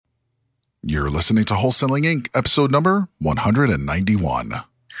You're listening to Wholesaling Inc., episode number 191.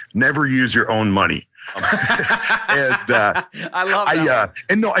 Never use your own money. I love that.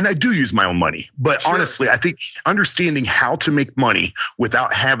 And I do use my own money, but sure. Honestly, I think understanding how to make money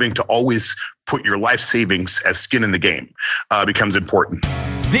without having to always put your life savings as skin in the game becomes important.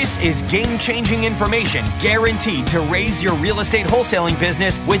 This is game-changing information guaranteed to raise your real estate wholesaling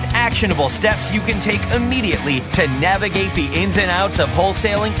business with actionable steps you can take immediately to navigate the ins and outs of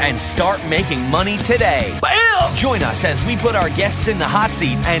wholesaling and start making money today. Bam! Join us as we put our guests in the hot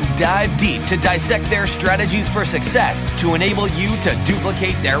seat and dive deep to dissect their strategies for success to enable you to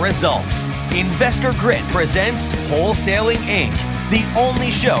duplicate their results. Investor Grit presents Wholesaling Inc., the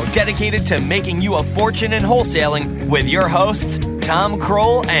only show dedicated to making you a fortune in wholesaling with your hosts, Tom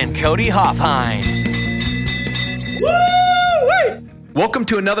Kroll and Cody Hoffine. Woo-wee! Welcome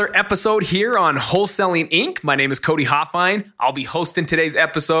to another episode here on Wholesaling Inc. My name is Cody Hoffine. I'll be hosting today's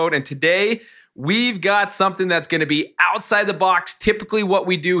episode, and today we've got something that's going to be outside the box. Typically what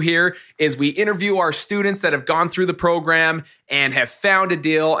we do here is we interview our students that have gone through the program and have found a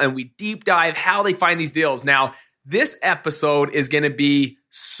deal, and we deep dive how they find these deals. Now, this episode is going to be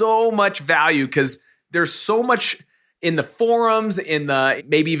so much value because there's so much in the forums, in the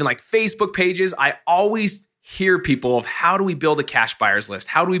maybe even like Facebook pages. I always hear people of how do we build a cash buyers list?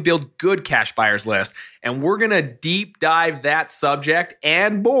 How do we build good cash buyers list? And we're going to deep dive that subject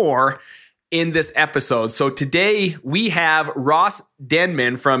and more in this episode. So today we have Ross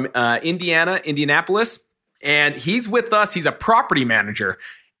Denman from Indianapolis, and he's with us. He's a property manager.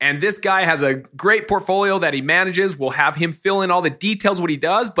 And this guy has a great portfolio that he manages. We'll have him fill in all the details of what he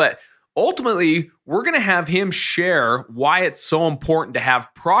does, but ultimately, we're going to have him share why it's so important to have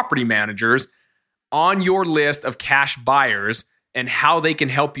property managers on your list of cash buyers and how they can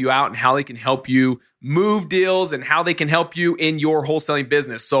help you out and how they can help you move deals and how they can help you in your wholesaling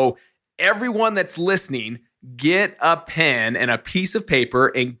business. So everyone that's listening, get a pen and a piece of paper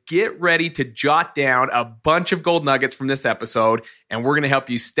and get ready to jot down a bunch of gold nuggets from this episode. And we're going to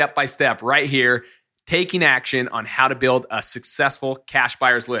help you step by step right here, taking action on how to build a successful cash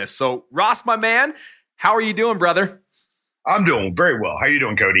buyers list. So Ross, my man, how are you doing, brother? I'm doing very well. How are you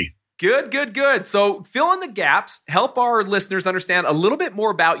doing, Cody? Good. So fill in the gaps, help our listeners understand a little bit more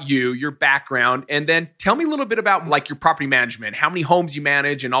about you, your background, and then tell me a little bit about like your property management, how many homes you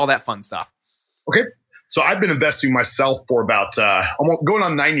manage and all that fun stuff. Okay. So I've been investing myself for about almost going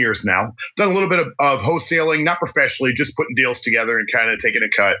on 9 years now. Done a little bit of wholesaling, not professionally, just putting deals together and kind of taking a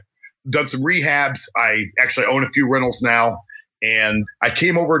cut. Done some rehabs. I actually own a few rentals now. And I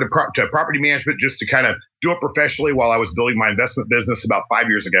came over to property management just to kind of do it professionally while I was building my investment business about 5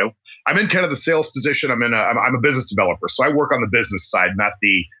 years ago. I'm in kind of the sales position. I'm a business developer. So I work on the business side, not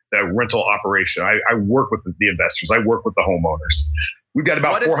the rental operation. I work with the investors. I work with the homeowners. We've got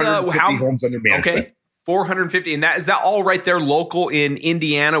about 450 homes under management. Okay. 450. And is that all right there local in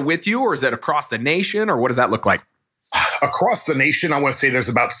Indiana with you, or is it across the nation, or what does that look like? Across the nation, I want to say there's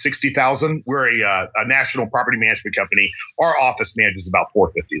about 60,000. We're a national property management company. Our office manages about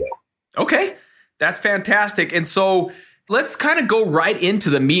 450 though. Okay. That's fantastic. And so let's kind of go right into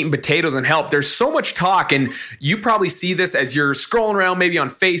the meat and potatoes and help. There's so much talk, and you probably see this as you're scrolling around maybe on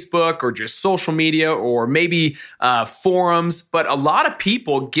Facebook or just social media or maybe forums, but a lot of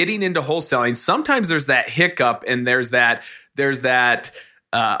people getting into wholesaling, sometimes there's that hiccup and there's that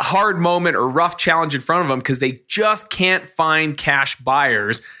hard moment or rough challenge in front of them because they just can't find cash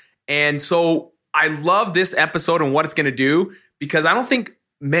buyers. And so I love this episode and what it's going to do because I don't think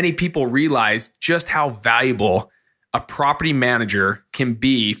many people realize just how valuable a property manager can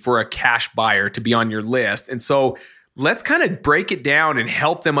be for a cash buyer to be on your list. And so let's kind of break it down and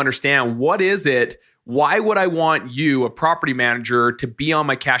help them understand what is it? Why would I want you, a property manager, to be on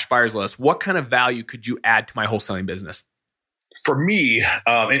my cash buyers list? What kind of value could you add to my wholesaling business? For me,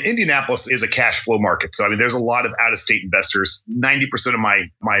 and Indianapolis is a cash flow market. So, there's a lot of out-of-state investors. 90% of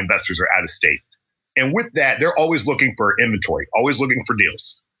my investors are out-of-state. And with that, they're always looking for inventory, always looking for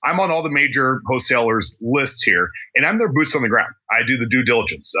deals. I'm on all the major wholesalers lists here, and I'm their boots on the ground. I do the due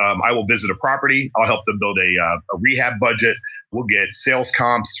diligence. I will visit a property. I'll help them build a rehab budget. We'll get sales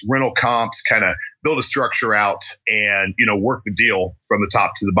comps, rental comps, kind of build a structure out and, work the deal from the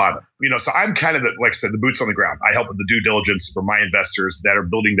top to the bottom. So I'm kind of like I said, the boots on the ground. I help with the due diligence for my investors that are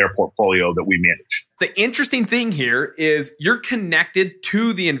building their portfolio that we manage. The interesting thing here is you're connected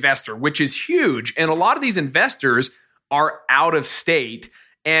to the investor, which is huge. And a lot of these investors are out of state.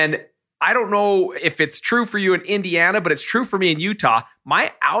 And I don't know if it's true for you in Indiana, but it's true for me in Utah.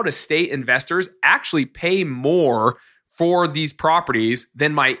 My out-of-state investors actually pay more for these properties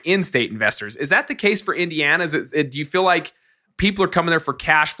than my in-state investors. Is that the case for Indiana? Do you feel like people are coming there for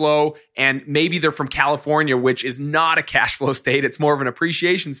cash flow, and maybe they're from California, which is not a cash flow state. It's more of an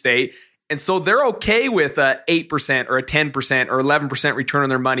appreciation state. And so they're okay with a 8% or a 10% or 11% return on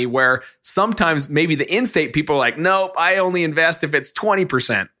their money, where sometimes maybe the in-state people are like, nope, I only invest if it's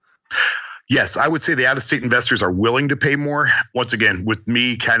 20%. Yes, I would say the out-of-state investors are willing to pay more. Once again, with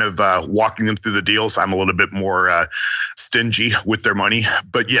me kind of walking them through the deals, I'm a little bit more stingy with their money.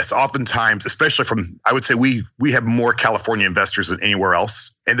 But yes, oftentimes, especially I would say we have more California investors than anywhere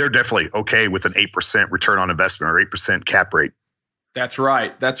else. And they're definitely okay with an 8% return on investment or 8% cap rate. That's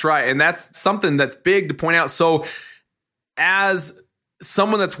right. That's right. And that's something that's big to point out. So as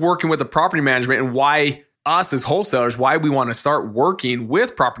someone that's working with the property management, and why us as wholesalers, why we want to start working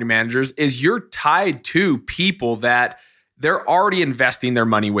with property managers, is you're tied to people that they're already investing their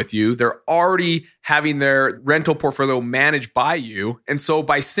money with you. They're already having their rental portfolio managed by you. And so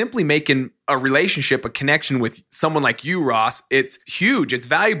by simply making a relationship, a connection with someone like you, Ross, it's huge. It's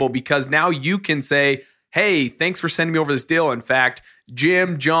valuable, because now you can say, hey, thanks for sending me over this deal. In fact,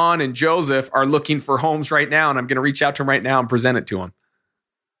 Jim, John, and Joseph are looking for homes right now, and I'm going to reach out to them right now and present it to them.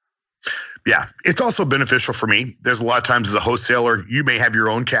 Yeah, it's also beneficial for me. There's a lot of times as a wholesaler, you may have your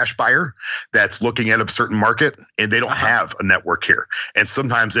own cash buyer that's looking at a certain market, and they don't have a network here. And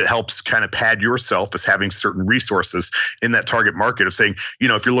sometimes it helps kind of pad yourself as having certain resources in that target market of saying,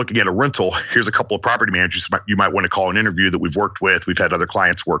 if you're looking at a rental, here's a couple of property managers you might want to call an interview that we've worked with. We've had other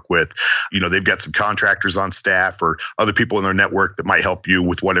clients work with. They've got some contractors on staff or other people in their network that might help you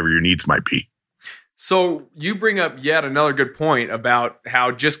with whatever your needs might be. So you bring up yet another good point about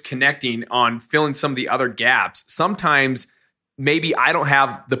how just connecting on filling some of the other gaps. Sometimes maybe I don't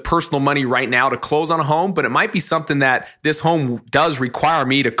have the personal money right now to close on a home, but it might be something that this home does require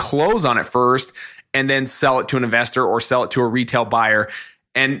me to close on it first and then sell it to an investor or sell it to a retail buyer.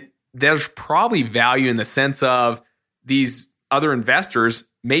 And there's probably value in the sense of these other investors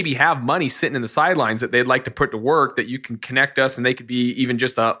maybe have money sitting in the sidelines that they'd like to put to work, that you can connect us, and they could be even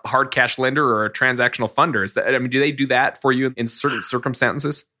just a hard cash lender or a transactional funder. Do they do that for you in certain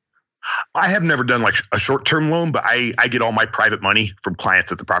circumstances? I have never done like a short-term loan, but I get all my private money from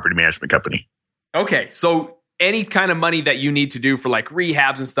clients at the property management company. Okay. So any kind of money that you need to do for like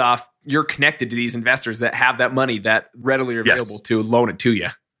rehabs and stuff, you're connected to these investors that have that money that readily available to loan it to you.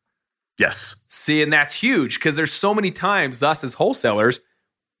 Yes. See, and that's huge, because there's so many times us as wholesalers,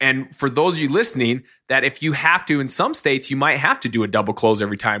 and for those of you listening, that if you have to, in some states, you might have to do a double close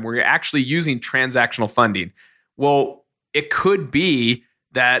every time where you're actually using transactional funding. Well, it could be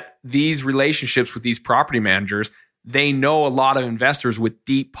that these relationships with these property managers, they know a lot of investors with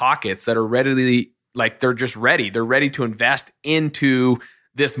deep pockets that are readily, like they're just ready. They're ready to invest into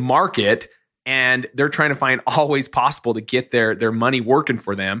this market, and they're trying to find all ways possible to get their money working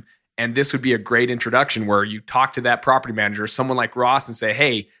for them. And this would be a great introduction where you talk to that property manager, someone like Ross, and say,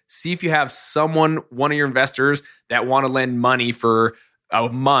 hey, see if you have one of your investors that want to lend money for a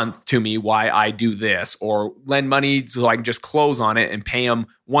month to me while I do this, or lend money so I can just close on it and pay them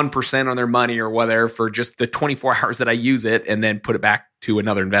 1% on their money or whatever for just the 24 hours that I use it, and then put it back to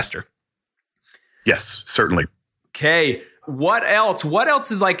another investor. Yes, certainly. Okay. What else? What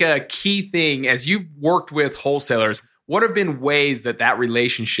else is like a key thing as you've worked with wholesalers? What have been ways that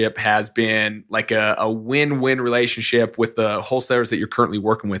relationship has been like a win-win relationship with the wholesalers that you're currently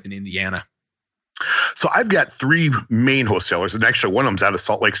working with in Indiana? So I've got three main wholesalers, and actually one of them's out of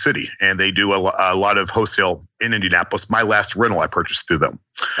Salt Lake City, and they do a lot of wholesale in Indianapolis. My last rental I purchased through them.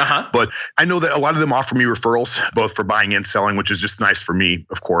 But I know that a lot of them offer me referrals, both for buying and selling, which is just nice for me,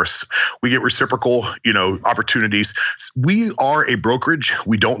 of course. We get reciprocal, opportunities. We are a brokerage.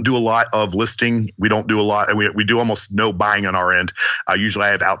 We don't do a lot of listing. We don't do a lot. We do almost no buying on our end. Usually I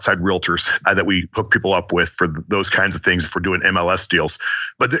have outside realtors that we hook people up with for those kinds of things if we're doing MLS deals.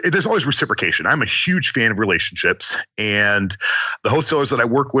 But there's always reciprocation. I'm a huge fan of relationships. And the wholesalers that I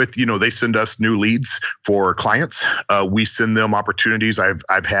work with, they send us new leads for clients. We send them opportunities.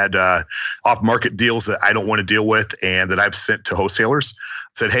 I've had off-market deals that I don't want to deal with and that I've sent to wholesalers.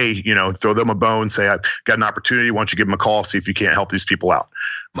 Said, hey, throw them a bone, say, I've got an opportunity. Why don't you give them a call, see if you can't help these people out.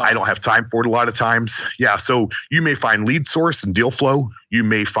 Nice. I don't have time for it a lot of times. Yeah, so you may find lead source and deal flow. You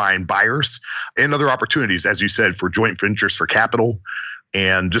may find buyers and other opportunities, as you said, for joint ventures, for capital,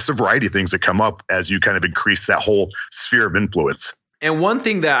 and just a variety of things that come up as you kind of increase that whole sphere of influence. And one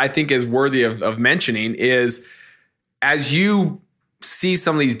thing that I think is worthy of mentioning is as you see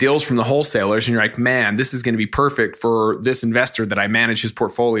some of these deals from the wholesalers and you're like, man, this is going to be perfect for this investor that I manage his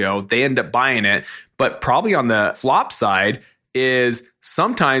portfolio. They end up buying it. But probably on the flop side is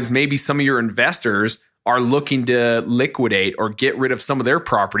sometimes maybe some of your investors are looking to liquidate or get rid of some of their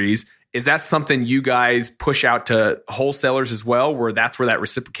properties. Is that something you guys push out to wholesalers as well, where that's where that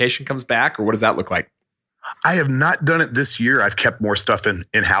reciprocation comes back, or what does that look like? I have not done it this year. I've kept more stuff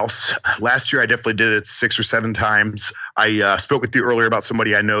in-house. Last year, I definitely did it 6 or 7 times. I spoke with you earlier about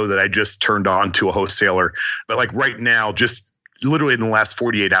somebody I know that I just turned on to a wholesaler. But like right now, just literally in the last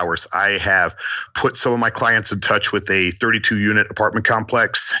 48 hours, I have put some of my clients in touch with a 32-unit apartment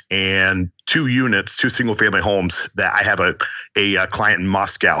complex and 2 single-family homes that I have a client in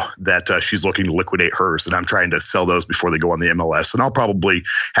Moscow that she's looking to liquidate hers, and I'm trying to sell those before they go on the MLS. And I'll probably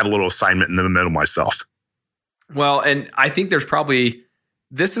have a little assignment in the middle myself. Well, and I think there's probably,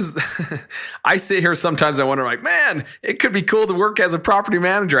 I sit here sometimes, I wonder like, man, it could be cool to work as a property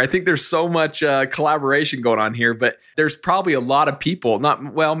manager. I think there's so much collaboration going on here, but there's probably a lot of people,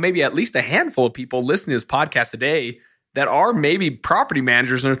 maybe at least a handful of people listening to this podcast today that are maybe property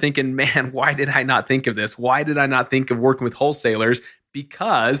managers and are thinking, man, why did I not think of this? Why did I not think of working with wholesalers?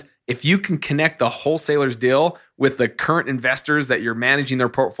 Because if you can connect the wholesaler's deal with the current investors that you're managing their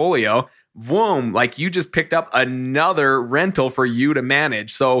portfolio, boom, like you just picked up another rental for you to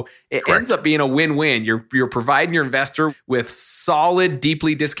manage. So it ends up being a win-win. You're providing your investor with solid,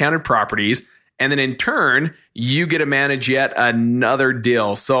 deeply discounted properties. And then in turn, you get to manage yet another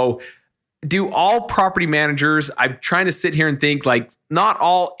deal. So do all property managers, I'm trying to sit here and think like not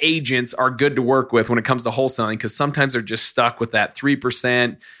all agents are good to work with when it comes to wholesaling, because sometimes they're just stuck with that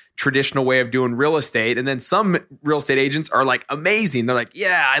 3% traditional way of doing real estate. And then some real estate agents are like amazing. They're like,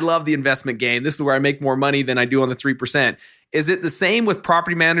 yeah, I love the investment game. This is where I make more money than I do on the 3%. Is it the same with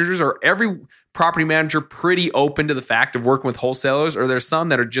property managers, or every property manager pretty open to the fact of working with wholesalers? Or there's some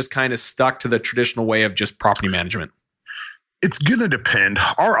that are just kind of stuck to the traditional way of just property management? It's going to depend.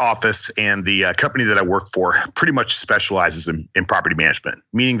 Our office and the company that I work for pretty much specializes in property management,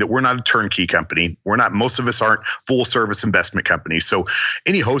 meaning that we're not a turnkey company. Most of us aren't full service investment companies. So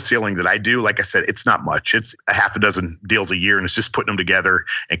any wholesaling that I do, like I said, it's not much. It's a half a dozen deals a year, and it's just putting them together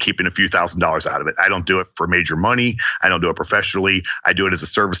and keeping a few $1,000s out of it. I don't do it for major money. I don't do it professionally. I do it as a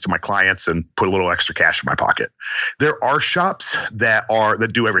service to my clients and put a little extra cash in my pocket. There are shops that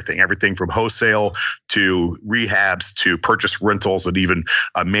do everything from wholesale to rehabs to purchase rentals, and even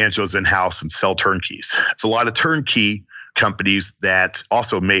manage those in-house and sell turnkeys. It's a lot of turnkey companies that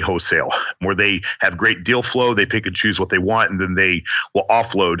also may wholesale, where they have great deal flow. They pick and choose what they want, and then they will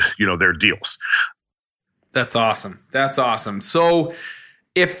offload, their deals. That's awesome. So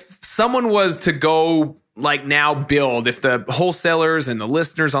if someone was to go like now build, if the wholesalers and the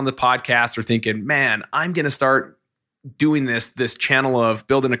listeners on the podcast are thinking, man, I'm going to start doing this channel of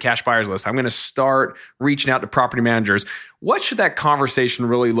building a cash buyers list, I'm going to start reaching out to property managers, what should that conversation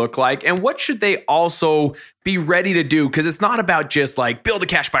really look like? And what should they also be ready to do? Because it's not about just like build a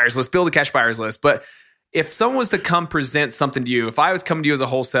cash buyers list. But if someone was to come present something to you, if I was coming to you as a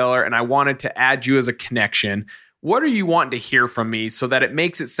wholesaler and I wanted to add you as a connection, what are you wanting to hear from me so that it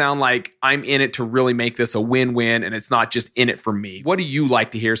makes it sound like I'm in it to really make this a win-win and it's not just in it for me? What do you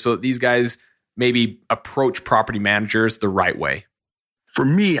like to hear so that these guys maybe approach property managers the right way? For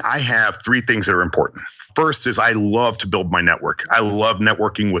me, I have 3 things that are important. First is I love to build my network. I love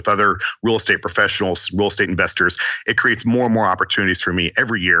networking with other real estate professionals, real estate investors. It creates more and more opportunities for me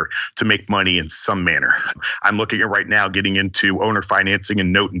every year to make money in some manner. I'm looking at right now getting into owner financing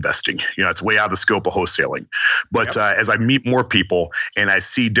and note investing. It's way out of the scope of wholesaling. But as I meet more people and I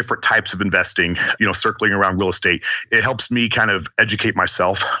see different types of investing, circling around real estate, it helps me kind of educate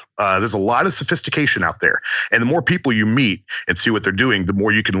myself. There's a lot of sophistication out there. And the more people you meet and see what they're doing, the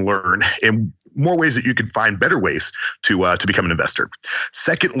more you can learn and more ways that you can find better ways to become an investor.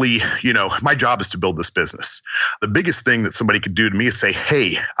 Secondly, my job is to build this business. The biggest thing that somebody could do to me is say,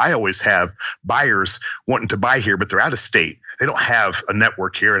 hey, I always have buyers wanting to buy here, but they're out of state. They don't have a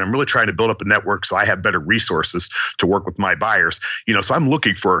network here. And I'm really trying to build up a network so I have better resources to work with my buyers. So I'm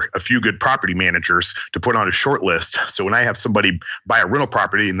looking for a few good property managers to put on a short list. So when I have somebody buy a rental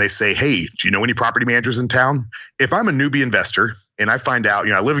property and they say, hey, do you know any property managers in town? If I'm a newbie investor, and I find out,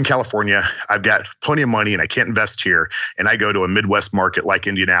 I live in California, I've got plenty of money and I can't invest here. And I go to a Midwest market like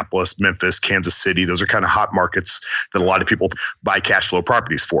Indianapolis, Memphis, Kansas City. Those are kind of hot markets that a lot of people buy cash flow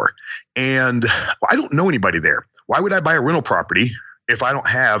properties for. And I don't know anybody there. Why would I buy a rental property if I don't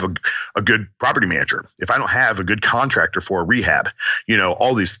have a good property manager, if I don't have a good contractor for a rehab,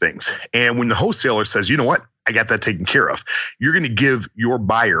 all these things. And when the wholesaler says, you know what, I got that taken care of, you're going to give your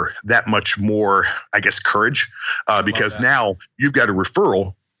buyer that much more, courage, because now you've got a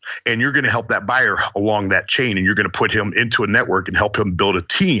referral and you're going to help that buyer along that chain, and you're going to put him into a network and help him build a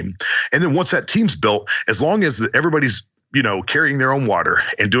team. And then once that team's built, as long as everybody's carrying their own water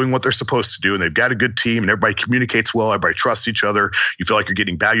and doing what they're supposed to do, and they've got a good team and everybody communicates well, everybody trusts each other, you feel like you're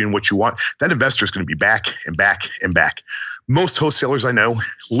getting value in what you want, that investor is going to be back and back and back. Most wholesalers I know,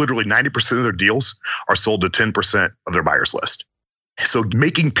 literally 90% of their deals are sold to 10% of their buyers list. So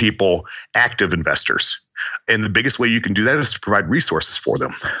making people active investors. And the biggest way you can do that is to provide resources for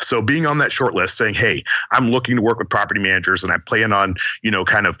them. So being on that short list saying, hey, I'm looking to work with property managers and I plan on,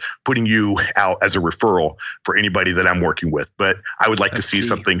 kind of putting you out as a referral for anybody that I'm working with. But I would like to see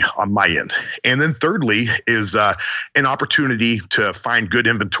something on my end. And then thirdly is an opportunity to find good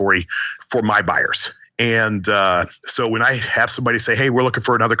inventory for my buyers. And so when I have somebody say, hey, we're looking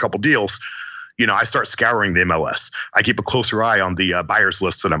for another couple deals, I start scouring the MLS. I keep a closer eye on the buyers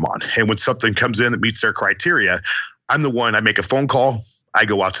list that I'm on. And when something comes in that meets their criteria, I'm the one, I make a phone call. I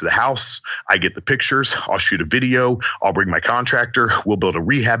go out to the house. I get the pictures. I'll shoot a video. I'll bring my contractor. We'll build a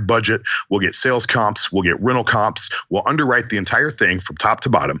rehab budget. We'll get sales comps. We'll get rental comps. We'll underwrite the entire thing from top to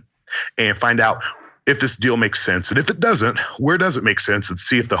bottom and find out if this deal makes sense. And if it doesn't, where does it make sense? And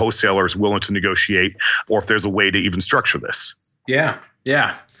see if the wholesaler is willing to negotiate or if there's a way to even structure this. Yeah.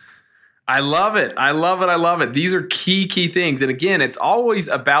 Yeah. I love it. I love it. I love it. These are key things. And again, it's always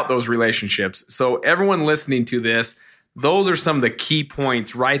about those relationships. So everyone listening to this, those are some of the key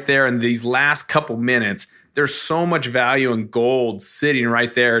points right there in these last couple minutes. There's so much value and gold sitting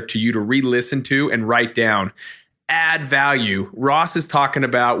right there to you to re-listen to and write down. Add value. Ross is talking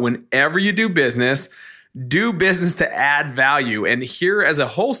about whenever you do business to add value. And here as a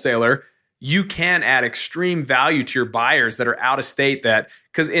wholesaler, you can add extreme value to your buyers that are out of state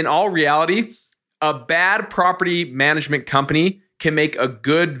because in all reality, a bad property management company can make a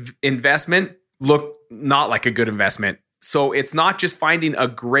good investment look not like a good investment. So it's not just finding a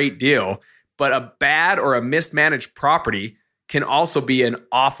great deal, but a bad or a mismanaged property can also be an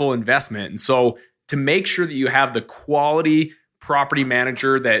awful investment. And so to make sure that you have the quality property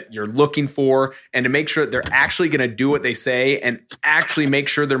manager that you're looking for and to make sure that they're actually going to do what they say and actually make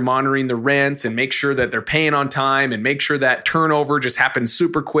sure they're monitoring the rents and make sure that they're paying on time and make sure that turnover just happens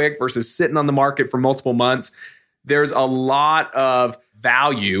super quick versus sitting on the market for multiple months. There's a lot of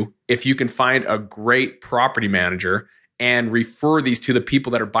value if you can find a great property manager and refer these to the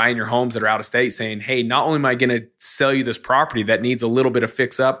people that are buying your homes that are out of state saying, hey, not only am I going to sell you this property that needs a little bit of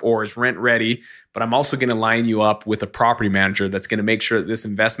fix up or is rent ready, but I'm also going to line you up with a property manager that's going to make sure that this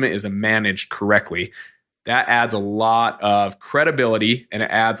investment is managed correctly. That adds a lot of credibility and it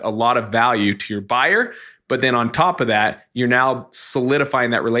adds a lot of value to your buyer. But then on top of that, you're now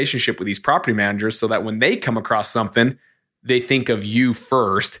solidifying that relationship with these property managers so that when they come across something, they think of you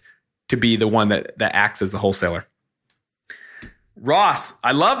first to be the one that acts as the wholesaler. Ross,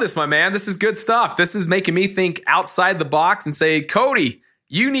 I love this, my man. This is good stuff. This is making me think outside the box and say, Cody,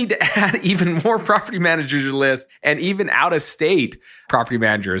 you need to add even more property managers to your list, and even out of state property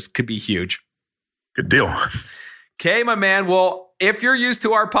managers could be huge. Good deal. Okay, my man. Well, if you're used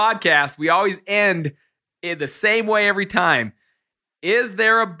to our podcast, we always end in the same way every time. Is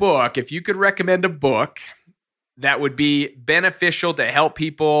there a book, if you could recommend a book that would be beneficial to help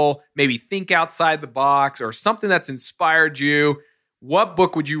people maybe think outside the box or something that's inspired you? What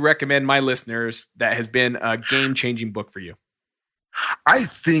book would you recommend my listeners that has been a game-changing book for you? I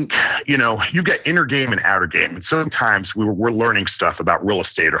think, you've got inner game and outer game. And sometimes we're learning stuff about real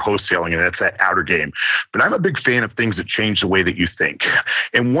estate or wholesaling, and that's that outer game. But I'm a big fan of things that change the way that you think.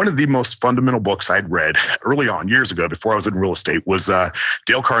 And one of the most fundamental books I'd read early on, years ago, before I was in real estate, was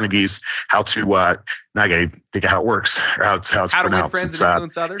Dale Carnegie's How to now I got to think of how it works, how it's pronounced. To Win Friends and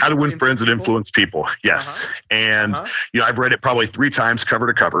Influence Others? How to Win Friends and Influence People. Yes. And, I've read it probably 3 times cover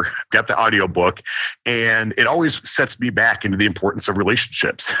to cover, got the audio book, and it always sets me back into the importance of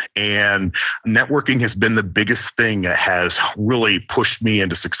relationships. And networking has been the biggest thing that has really pushed me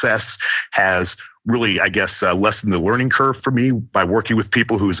into success, has really, I guess, lessened the learning curve for me by working with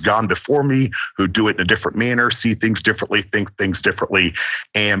people who's gone before me, who do it in a different manner, see things differently, think things differently.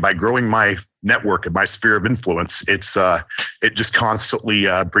 And by growing my network and my sphere of influence, it just constantly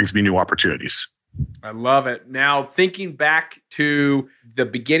brings me new opportunities. I love it. Now, thinking back to the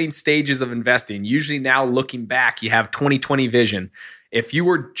beginning stages of investing, usually now looking back, you have 20/20 vision. If you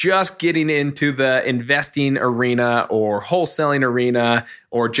were just getting into the investing arena or wholesaling arena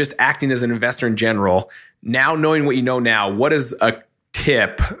or just acting as an investor in general, now knowing what you know now, what is a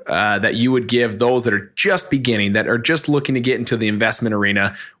tip that you would give those that are just beginning, that are just looking to get into the investment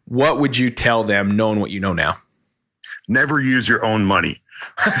arena? What would you tell them knowing what you know now? Never use your own money.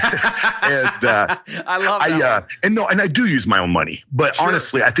 I love that. And I do use my own money, but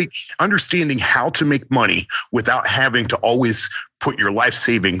honestly, I think understanding how to make money without having to always put your life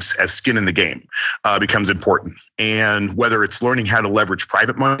savings as skin in the game becomes important. And whether it's learning how to leverage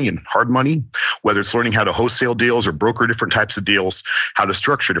private money and hard money, whether it's learning how to wholesale deals or broker different types of deals, how to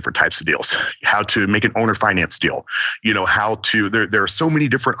structure different types of deals, how to make an owner finance deal, there are so many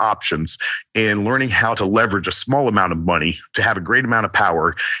different options in learning how to leverage a small amount of money to have a great amount of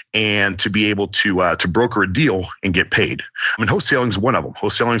power and to be able to broker a deal and get paid. I mean, wholesaling is one of them.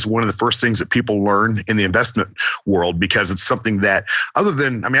 Wholesaling is one of the first things that people learn in the investment world because it's something that I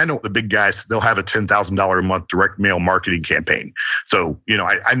know the big guys, they'll have a $10,000 a month direct mail marketing campaign. So,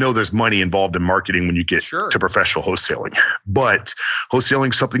 I know there's money involved in marketing when you get to professional wholesaling, but wholesaling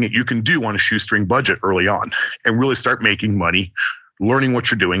is something that you can do on a shoestring budget early on and really start making money, learning what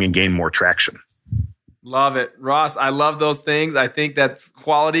you're doing and gain more traction. Love it. Ross, I love those things. I think that's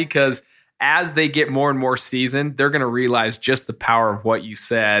quality because as they get more and more seasoned, they're going to realize just the power of what you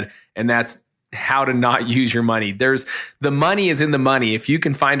said. And that's how to not use your money. The money is in the money. If you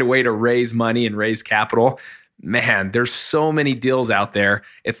can find a way to raise money and raise capital, man, there's so many deals out there.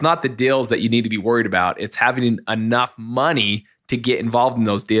 It's not the deals that you need to be worried about. It's having enough money to get involved in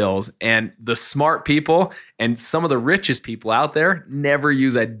those deals. And the smart people and some of the richest people out there never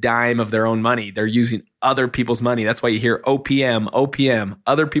use a dime of their own money. They're using other people's money. That's why you hear OPM,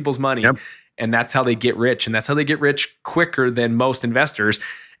 other people's money. Yep. And that's how they get rich. And that's how they get rich quicker than most investors.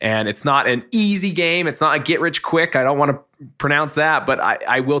 And it's not an easy game. It's not a get rich quick. I don't want to pronounce that, but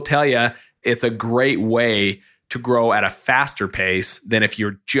I will tell you, it's a great way to grow at a faster pace than if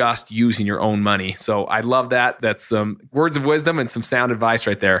you're just using your own money. So I love that. That's some words of wisdom and some sound advice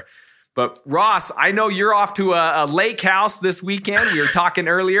right there. But Ross, I know you're off to a lake house this weekend. We were talking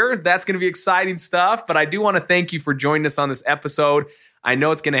earlier. That's going to be exciting stuff. But I do want to thank you for joining us on this episode. I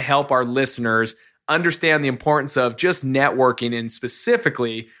know it's going to help our listeners understand the importance of just networking and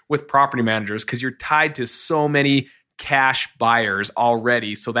specifically with property managers because you're tied to so many cash buyers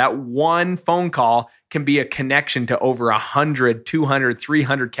already. So that one phone call can be a connection to over 100, 200,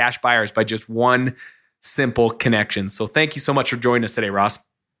 300 cash buyers by just one simple connection. So thank you so much for joining us today, Ross.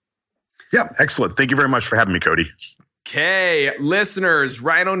 Yeah, excellent. Thank you very much for having me, Cody. Okay, listeners,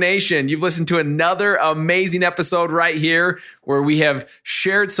 Rhino Nation, you've listened to another amazing episode right here where we have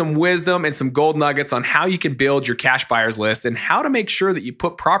shared some wisdom and some gold nuggets on how you can build your cash buyers list and how to make sure that you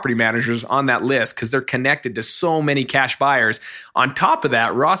put property managers on that list because they're connected to so many cash buyers. On top of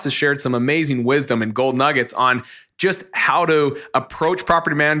that, Ross has shared some amazing wisdom and gold nuggets on just how to approach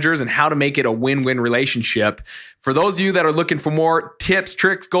property managers and how to make it a win-win relationship. For those of you that are looking for more tips,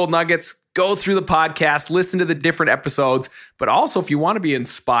 tricks, gold nuggets, go through the podcast, listen to the different episodes. But also, if you want to be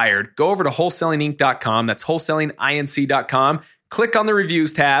inspired, go over to wholesalinginc.com. That's wholesalinginc.com. Click on the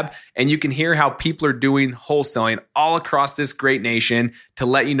reviews tab, and you can hear how people are doing wholesaling all across this great nation to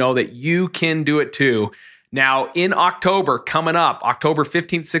let you know that you can do it too. Now, in October, coming up, October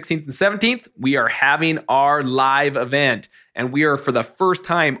 15th, 16th, and 17th, we are having our live event. And we are, for the first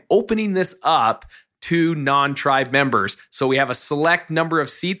time, opening this up to non-tribe members. So we have a select number of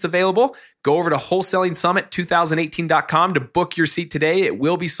seats available. Go over to wholesalingsummit2018.com to book your seat today. It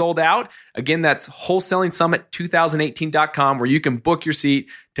will be sold out. Again, that's wholesalingsummit2018.com where you can book your seat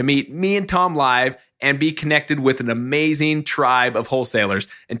to meet me and Tom live and be connected with an amazing tribe of wholesalers.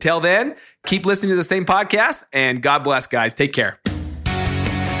 Until then, keep listening to the same podcast, and God bless, guys. Take care.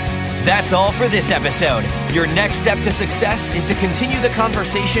 That's all for this episode. Your next step to success is to continue the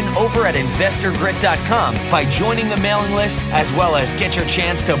conversation over at investorgrit.com by joining the mailing list, as well as get your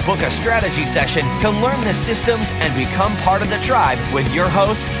chance to book a strategy session to learn the systems and become part of the tribe with your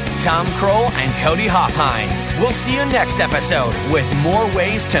hosts, Tom Kroll and Cody Hoffheim. We'll see you next episode with more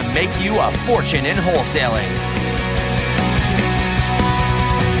ways to make you a fortune in wholesaling.